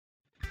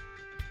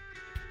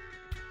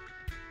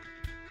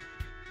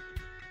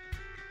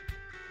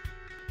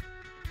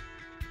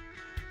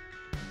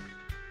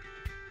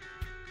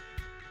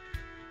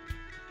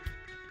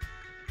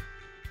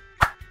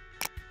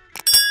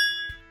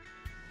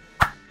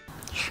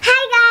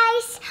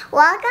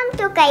Welcome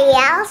to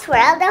Caielle's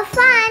World of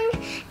Fun,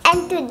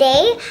 and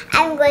today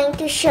I'm going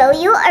to show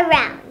you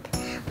around.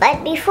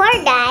 But before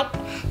that,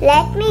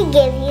 let me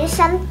give you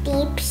some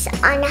tips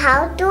on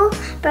how to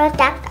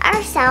protect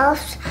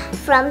ourselves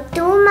from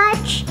too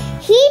much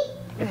heat,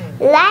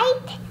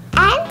 light,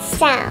 and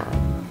sound.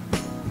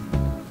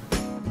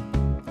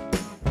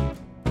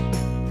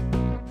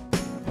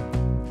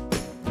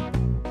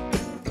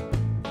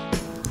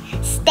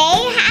 Stay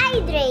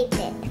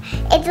hydrated.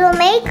 It will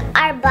make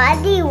our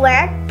body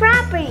work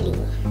properly.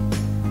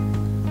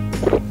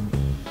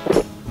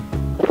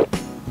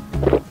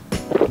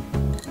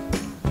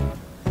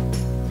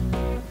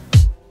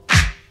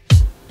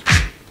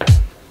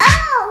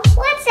 Oh,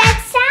 what's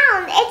that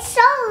sound? It's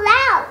so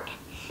loud.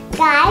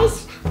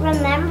 Guys,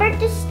 remember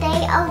to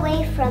stay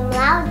away from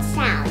loud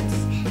sounds.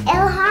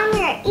 It'll harm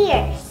your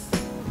ears.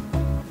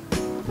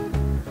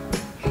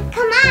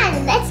 Come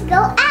on, let's go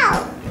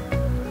out.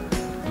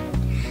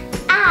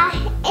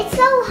 It's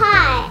so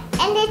hot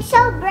and it's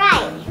so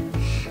bright.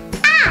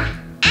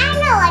 I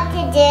know what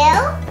to do.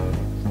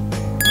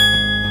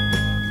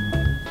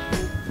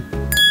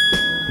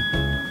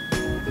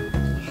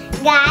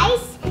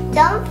 Guys,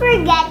 don't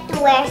forget to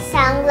wear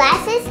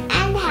sunglasses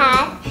and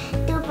hat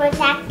to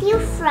protect you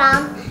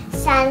from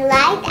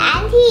sunlight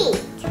and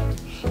heat.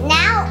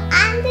 Now,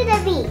 on to the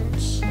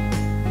beach.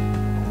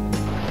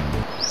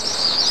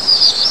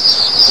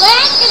 We're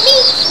at the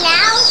beach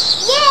now.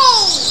 Yay!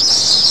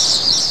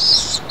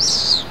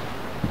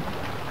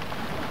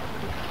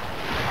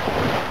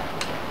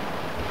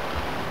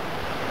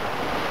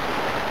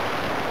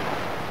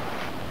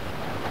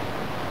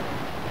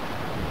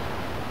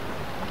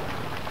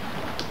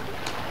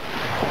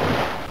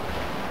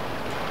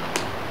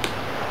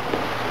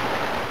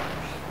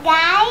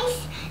 Guys,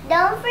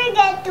 don't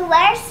forget to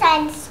wear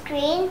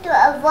sunscreen to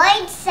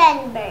avoid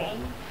sunburn.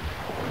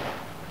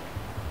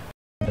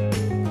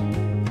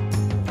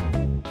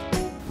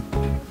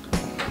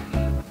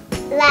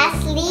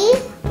 Lastly,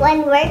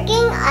 when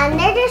working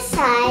under the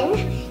sun,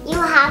 you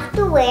have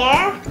to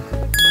wear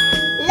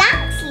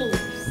long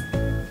sleeves.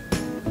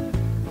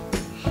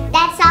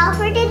 That's all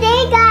for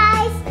today,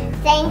 guys.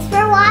 Thanks for